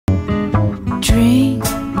Drink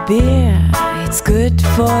beer, it's good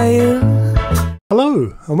for you.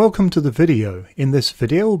 Hello and welcome to the video. In this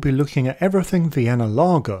video we'll be looking at everything Vienna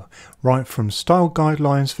Lager, right from style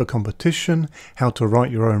guidelines for competition, how to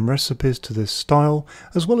write your own recipes to this style,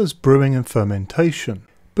 as well as brewing and fermentation.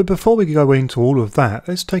 But before we go into all of that,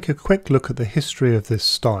 let's take a quick look at the history of this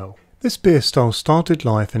style. This beer style started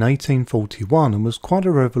life in 1841 and was quite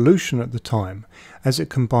a revolution at the time, as it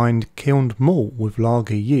combined kilned malt with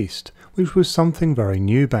lager yeast, which was something very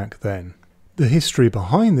new back then. The history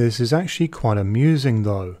behind this is actually quite amusing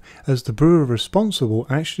though, as the brewer responsible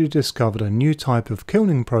actually discovered a new type of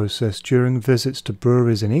kilning process during visits to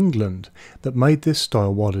breweries in England that made this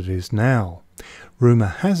style what it is now. Rumour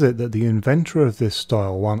has it that the inventor of this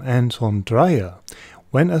style, one Anton Dreyer,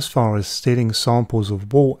 went as far as stealing samples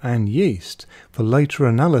of malt and yeast for later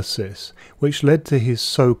analysis, which led to his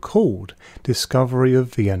so-called discovery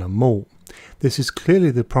of Vienna malt. This is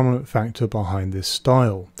clearly the prominent factor behind this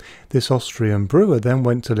style. This Austrian brewer then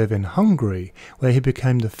went to live in Hungary, where he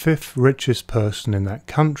became the 5th richest person in that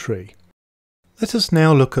country. Let us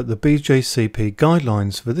now look at the BJCP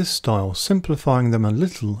guidelines for this style, simplifying them a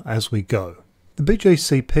little as we go. The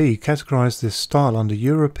BJCP categorised this style under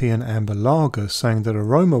European Amber Lager, saying that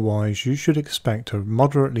aroma-wise you should expect a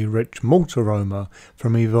moderately rich malt aroma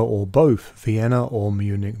from either or both Vienna or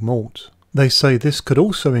Munich malt. They say this could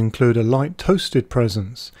also include a light toasted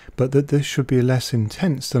presence, but that this should be less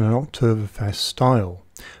intense than an Oktoberfest style.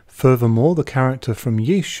 Furthermore, the character from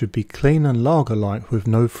yeast should be clean and lager-like with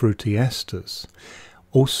no fruity esters.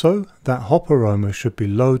 Also, that hop aroma should be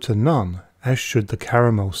low to none, as should the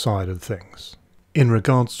caramel side of things. In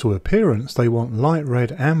regards to appearance, they want light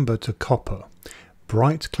red amber to copper,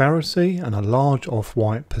 bright clarity and a large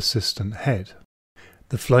off-white persistent head.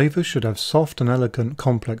 The flavour should have soft and elegant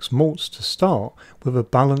complex malts to start, with a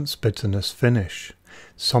balanced bitterness finish.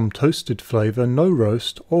 Some toasted flavour, no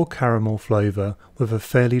roast or caramel flavour, with a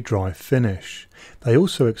fairly dry finish. They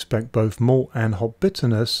also expect both malt and hop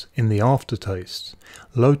bitterness in the aftertaste.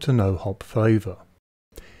 Low to no hop flavour.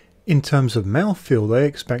 In terms of mouthfeel, they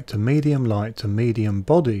expect a medium light to medium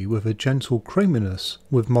body with a gentle creaminess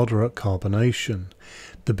with moderate carbonation.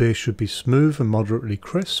 The beer should be smooth and moderately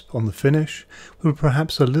crisp on the finish, with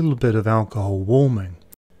perhaps a little bit of alcohol warming.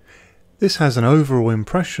 This has an overall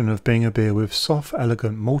impression of being a beer with soft,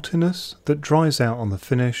 elegant maltiness that dries out on the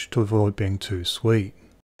finish to avoid being too sweet.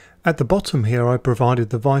 At the bottom here I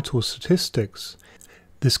provided the vital statistics.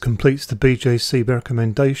 This completes the BJC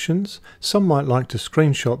recommendations. Some might like to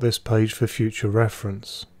screenshot this page for future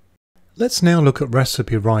reference. Let's now look at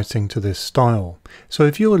recipe writing to this style. So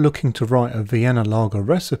if you are looking to write a Vienna Lager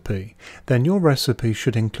recipe, then your recipe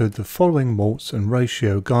should include the following malts and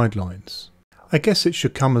ratio guidelines. I guess it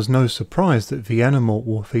should come as no surprise that Vienna malt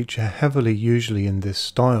will feature heavily usually in this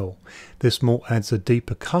style. This malt adds a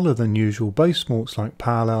deeper colour than usual base malts like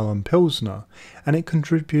Pale Ale and Pilsner, and it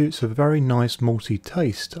contributes a very nice malty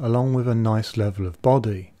taste along with a nice level of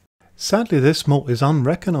body. Sadly, this malt is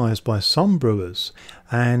unrecognised by some brewers,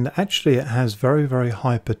 and actually it has very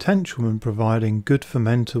high potential in providing good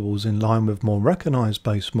fermentables in line with more recognised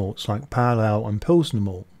base malts like Pale Ale and Pilsner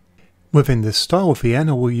malt. Within this style,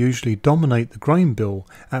 Vienna will usually dominate the grain bill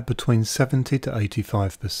at between 70 to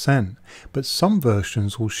 85%, but some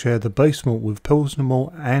versions will share the base malt with Pilsner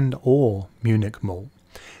malt and or Munich malt.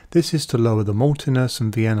 This is to lower the maltiness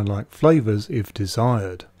and Vienna-like flavours if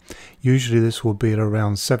desired. Usually this will be at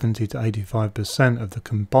around 70 to 85% of the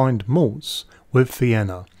combined malts with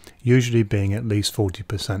Vienna, usually being at least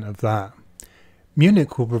 40% of that.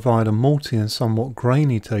 Munich will provide a malty and somewhat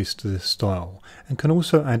grainy taste to this style, and can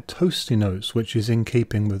also add toasty notes, which is in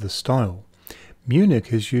keeping with the style.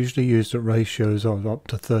 Munich is usually used at ratios of up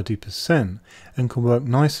to 30% and can work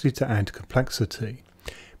nicely to add complexity.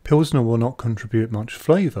 Pilsner will not contribute much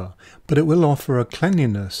flavour, but it will offer a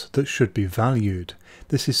cleanliness that should be valued.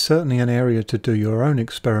 This is certainly an area to do your own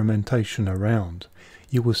experimentation around.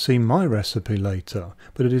 You will see my recipe later,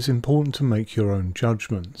 but it is important to make your own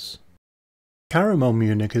judgments. Caramel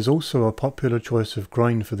Munich is also a popular choice of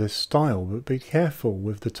grain for this style, but be careful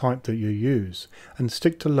with the type that you use and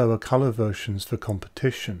stick to lower colour versions for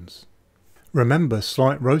competitions. Remember,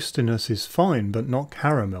 slight roastiness is fine but not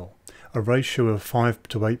caramel. A ratio of 5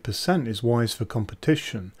 to 8% is wise for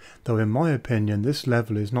competition, though in my opinion this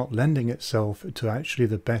level is not lending itself to actually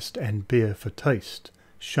the best end beer for taste.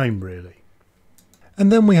 Shame really.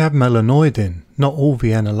 And then we have Melanoidin. Not all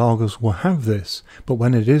Vienna lagers will have this, but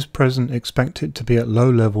when it is present expect it to be at low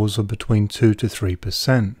levels of between 2 to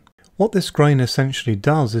 3%. What this grain essentially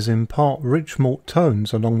does is impart rich malt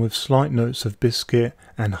tones along with slight notes of biscuit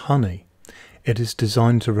and honey. It is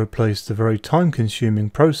designed to replace the very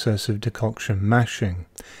time-consuming process of decoction mashing.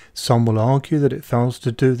 Some will argue that it fails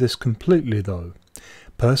to do this completely though.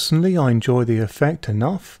 Personally, I enjoy the effect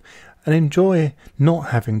enough and enjoy not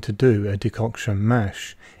having to do a decoction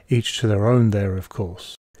mash, each to their own there of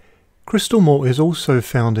course. Crystal malt is also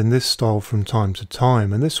found in this style from time to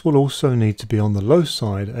time, and this will also need to be on the low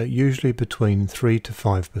side at usually between 3 to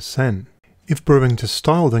 5%. If brewing to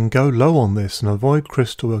style, then go low on this and avoid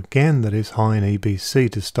crystal again that is high in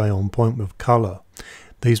EBC to stay on point with colour.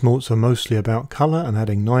 These malts are mostly about colour and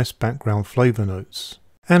adding nice background flavour notes.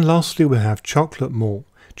 And lastly we have chocolate malt.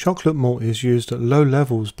 Chocolate malt is used at low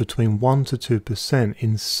levels between 1 to 2%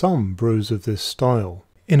 in some brews of this style.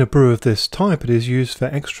 In a brew of this type it is used for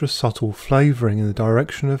extra subtle flavouring in the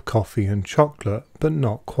direction of coffee and chocolate, but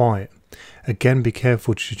not quite. Again, be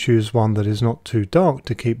careful to choose one that is not too dark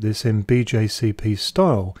to keep this in BJCP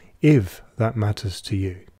style, if that matters to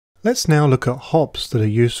you. Let's now look at hops that are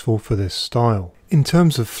useful for this style. In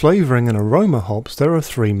terms of flavouring and aroma hops, there are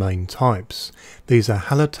three main types. These are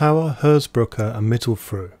Hallertauer, Hersbrucker and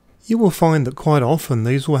Mittelfrueh. You will find that quite often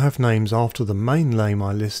these will have names after the main name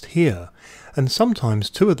I list here, and sometimes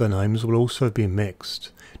two of the names will also be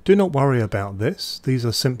mixed. Do not worry about this, these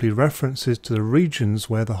are simply references to the regions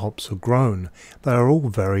where the hops are grown. They are all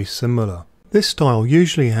very similar. This style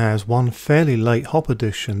usually has one fairly late hop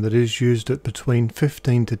addition that is used at between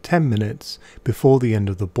 15 to 10 minutes before the end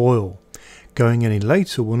of the boil. Going any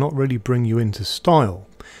later will not really bring you into style,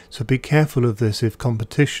 so be careful of this if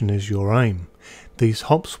competition is your aim. These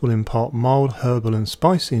hops will impart mild herbal and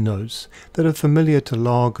spicy notes that are familiar to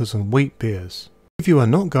lagers and wheat beers. If you are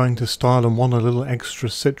not going to style and want a little extra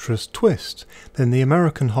citrus twist, then the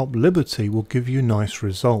American hop Liberty will give you nice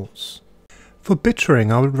results. For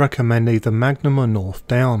bittering, I would recommend either Magnum or North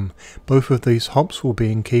Down. Both of these hops will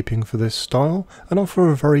be in keeping for this style and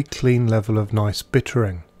offer a very clean level of nice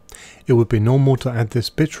bittering. It would be normal to add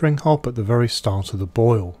this bittering hop at the very start of the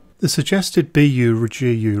boil. The suggested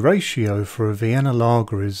BU/GU ratio for a Vienna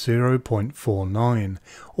lager is 0.49.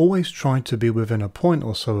 Always try to be within a point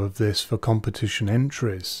or so of this for competition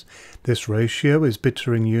entries. This ratio is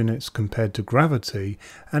bittering units compared to gravity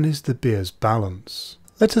and is the beer's balance.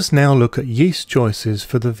 Let us now look at yeast choices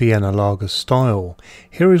for the Vienna lager style.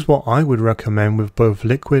 Here is what I would recommend with both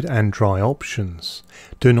liquid and dry options.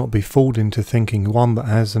 Do not be fooled into thinking one that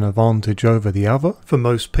has an advantage over the other. For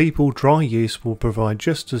most people, dry yeast will provide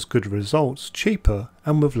just as good results, cheaper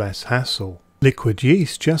and with less hassle. Liquid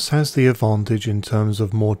yeast just has the advantage in terms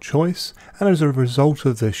of more choice, and as a result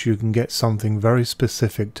of this you can get something very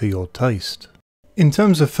specific to your taste. In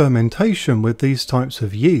terms of fermentation with these types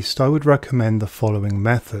of yeast, I would recommend the following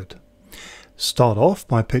method. Start off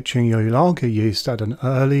by pitching your lager yeast at an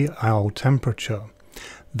early hour temperature.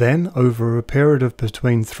 Then, over a period of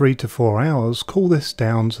between 3 to 4 hours, cool this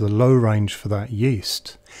down to the low range for that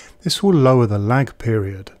yeast. This will lower the lag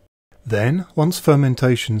period. Then, once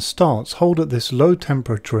fermentation starts, hold at this low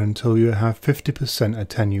temperature until you have 50%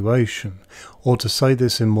 attenuation, or to say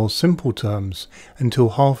this in more simple terms, until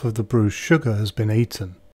half of the brew's sugar has been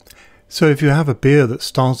eaten. So if you have a beer that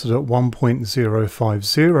started at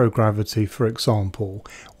 1.050 gravity for example,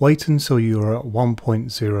 wait until you are at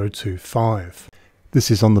 1.025. This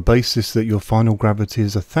is on the basis that your final gravity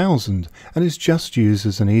is 1000 and is just used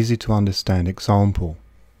as an easy to understand example.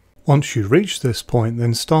 Once you reach this point,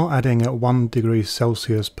 then start adding at 1 degree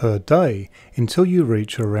Celsius per day until you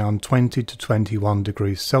reach around 20 to 21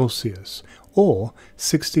 degrees Celsius or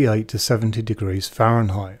 68 to 70 degrees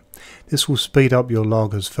Fahrenheit. This will speed up your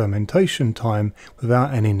lager's fermentation time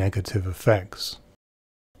without any negative effects.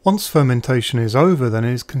 Once fermentation is over, then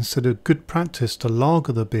it is considered good practice to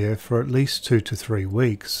lager the beer for at least 2 to 3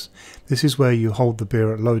 weeks. This is where you hold the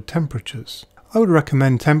beer at low temperatures. I would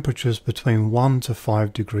recommend temperatures between 1 to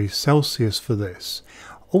 5 degrees Celsius for this.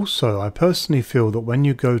 Also, I personally feel that when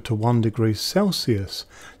you go to 1 degree Celsius,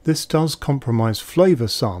 this does compromise flavour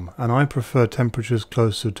some, and I prefer temperatures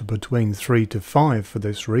closer to between 3 to 5 for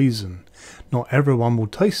this reason. Not everyone will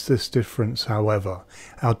taste this difference, however.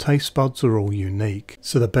 Our taste buds are all unique,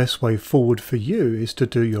 so the best way forward for you is to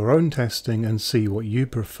do your own testing and see what you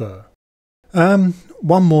prefer.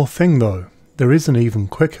 One more thing though, there is an even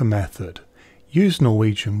quicker method. Use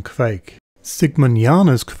Norwegian Kveik. Sigmund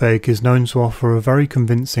Gjernes Kveik is known to offer a very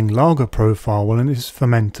convincing lager profile when it is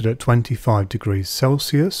fermented at 25 degrees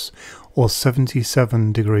Celsius or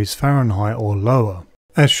 77 degrees Fahrenheit or lower.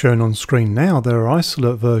 As shown on screen now, there are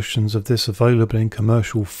isolate versions of this available in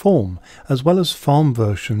commercial form, as well as farm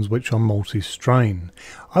versions which are multi-strain.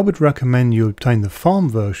 I would recommend you obtain the farm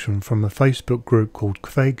version from a Facebook group called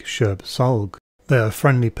Kveik Salg. They are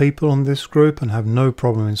friendly people on this group and have no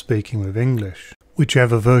problem in speaking with English.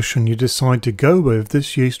 Whichever version you decide to go with,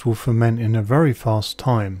 this yeast will ferment in a very fast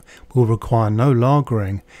time, will require no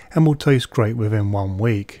lagering, and will taste great within 1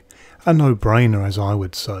 week. A no-brainer, as I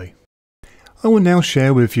would say. I will now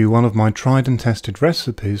share with you one of my tried and tested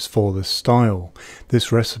recipes for this style.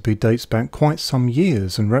 This recipe dates back quite some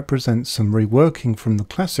years and represents some reworking from the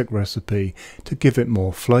classic recipe to give it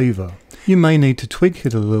more flavour. You may need to tweak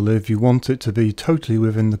it a little if you want it to be totally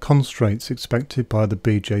within the constraints expected by the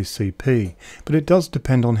BJCP, but it does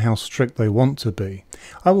depend on how strict they want to be.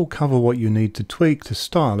 I will cover what you need to tweak to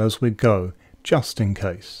style as we go, just in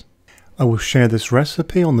case. I will share this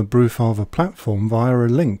recipe on the Brewfather platform via a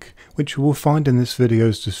link, which you will find in this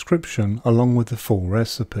video's description along with the full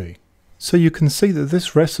recipe. So you can see that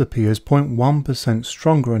this recipe is 0.1%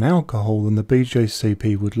 stronger in alcohol than the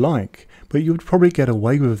BJCP would like, but you would probably get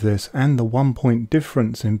away with this and the 1 point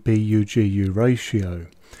difference in BU-GU ratio.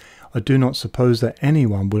 I do not suppose that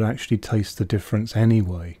anyone would actually taste the difference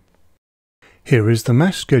anyway. Here is the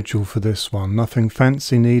mash schedule for this one. Nothing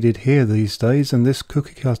fancy needed here these days, and this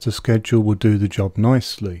cookie cutter schedule will do the job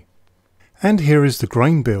nicely. And here is the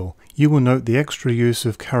grain bill. You will note the extra use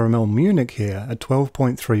of Caramel Munich here at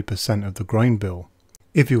 12.3% of the grain bill.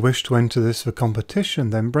 If you wish to enter this for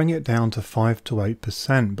competition, then bring it down to 5 to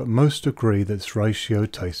 8%, but most agree that this ratio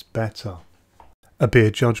tastes better. A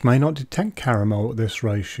beer judge may not detect caramel at this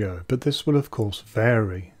ratio, but this will of course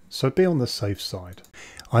vary, so be on the safe side.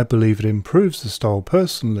 I believe it improves the style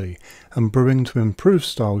personally, and brewing to improve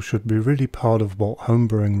style should be really part of what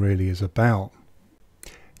homebrewing really is about.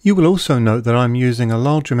 You will also note that I'm using a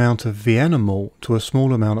large amount of Vienna malt to a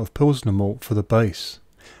small amount of Pilsner malt for the base.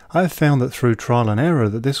 I have found that through trial and error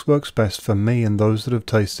that this works best for me and those that have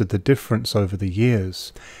tasted the difference over the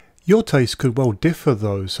years. Your taste could well differ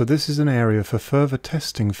though, so this is an area for further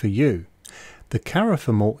testing for you. The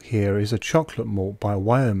Carafa malt here is a chocolate malt by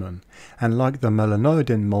Weyermann, and like the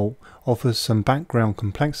Melanoidin malt, offers some background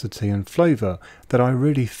complexity and flavour that I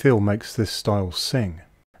really feel makes this style sing.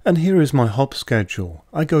 And here is my hop schedule.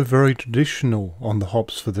 I go very traditional on the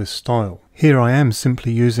hops for this style. Here I am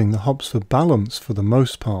simply using the hops for balance for the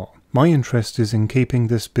most part. My interest is in keeping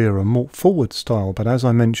this beer a malt forward style, but as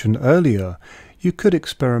I mentioned earlier, you could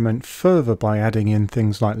experiment further by adding in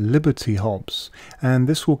things like Liberty hops, and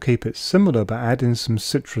this will keep it similar but add in some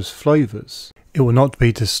citrus flavours. It will not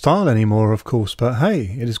be to style anymore of course, but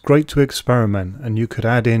hey, it is great to experiment, and you could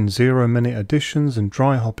add in 0-minute additions and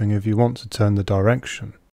dry hopping if you want to turn the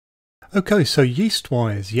direction. Okay, so yeast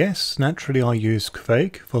wise, yes, naturally I use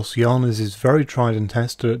Kveik. Gjernes is very tried and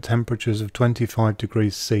tested at temperatures of 25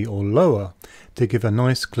 degrees C or lower to give a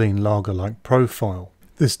nice clean lager-like profile.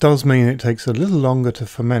 This does mean it takes a little longer to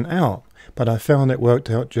ferment out, but I found it worked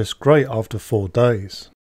out just great after 4 days.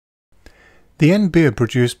 The end beer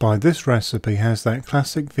produced by this recipe has that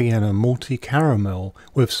classic Vienna malty caramel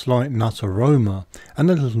with slight nut aroma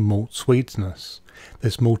and a little malt sweetness.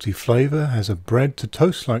 This malty flavour has a bread to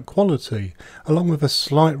toast-like quality, along with a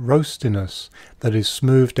slight roastiness that is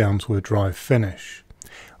smoothed down to a dry finish.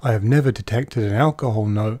 I have never detected an alcohol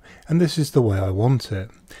note, and this is the way I want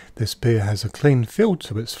it. This beer has a clean feel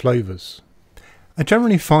to its flavours. I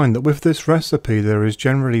generally find that with this recipe there is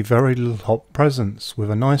generally very little hop presence,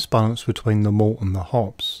 with a nice balance between the malt and the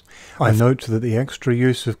hops. I note that the extra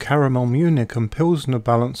use of Caramel Munich and Pilsner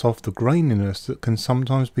balance off the graininess that can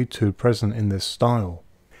sometimes be too present in this style.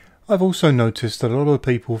 I've also noticed that a lot of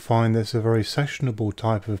people find this a very sessionable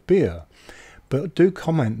type of beer, but do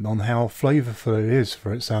comment on how flavourful it is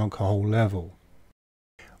for its alcohol level.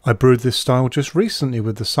 I brewed this style just recently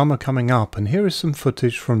with the summer coming up, and here is some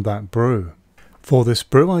footage from that brew. For this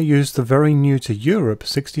brew I used the very new to Europe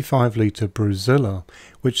 65 litre Brewzilla,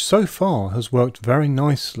 which so far has worked very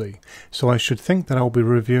nicely, so I should think that I'll be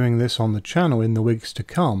reviewing this on the channel in the weeks to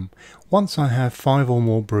come, once I have 5 or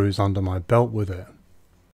more brews under my belt with it.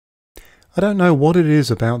 I don't know what it is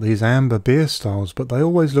about these amber beer styles, but they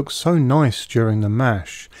always look so nice during the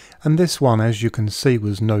mash, and this one, as you can see,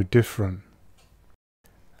 was no different.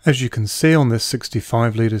 As you can see on this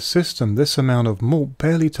 65 litre system, this amount of malt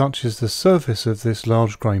barely touches the surface of this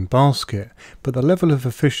large grain basket, but the level of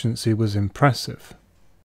efficiency was impressive.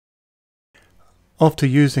 After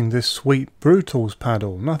using this sweet Brewtools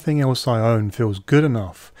paddle, nothing else I own feels good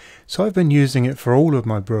enough, so I've been using it for all of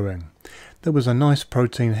my brewing. There was a nice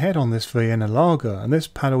protein head on this Vienna Lager, and this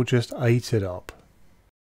paddle just ate it up.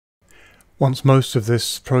 Once most of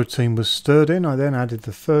this protein was stirred in, I then added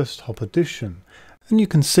the first hop addition. And you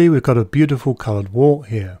can see we've got a beautiful coloured wort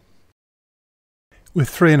here. With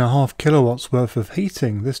 3.5 kilowatts worth of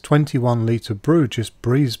heating, this 21 litre brew just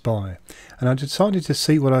breezed by, and I decided to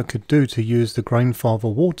see what I could do to use the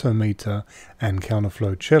Brewfather water meter and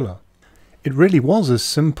counterflow chiller. It really was as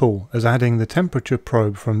simple as adding the temperature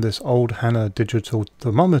probe from this old Hanna digital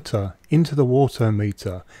thermometer into the water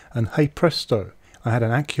meter, and hey presto, I had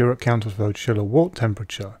an accurate counterflow chiller wort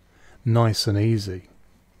temperature. Nice and easy.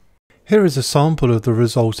 Here is a sample of the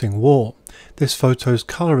resulting wort. This photo's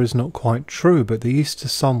colour is not quite true, but the Easter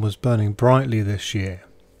sun was burning brightly this year.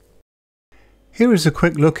 Here is a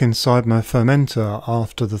quick look inside my fermenter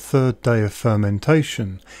after the third day of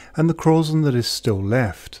fermentation, and the krausen that is still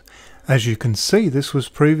left. As you can see, this was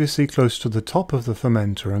previously close to the top of the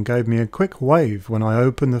fermenter and gave me a quick wave when I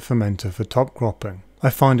opened the fermenter for top cropping. I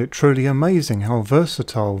find it truly amazing how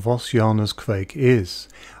versatile Gjernes Kveik is.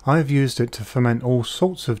 I have used it to ferment all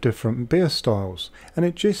sorts of different beer styles, and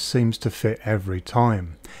it just seems to fit every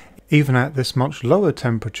time. Even at this much lower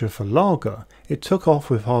temperature for lager, it took off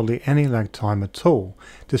with hardly any lag time at all,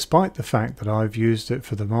 despite the fact that I've used it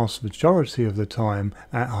for the vast majority of the time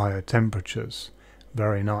at higher temperatures.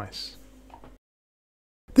 Very nice.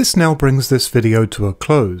 This now brings this video to a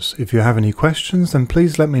close. If you have any questions, then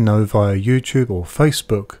please let me know via YouTube or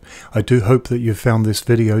Facebook. I do hope that you found this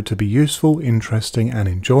video to be useful, interesting and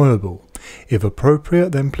enjoyable. If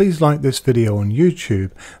appropriate, then please like this video on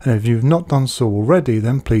YouTube, and if you've not done so already,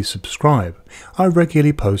 then please subscribe. I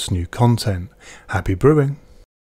regularly post new content. Happy brewing!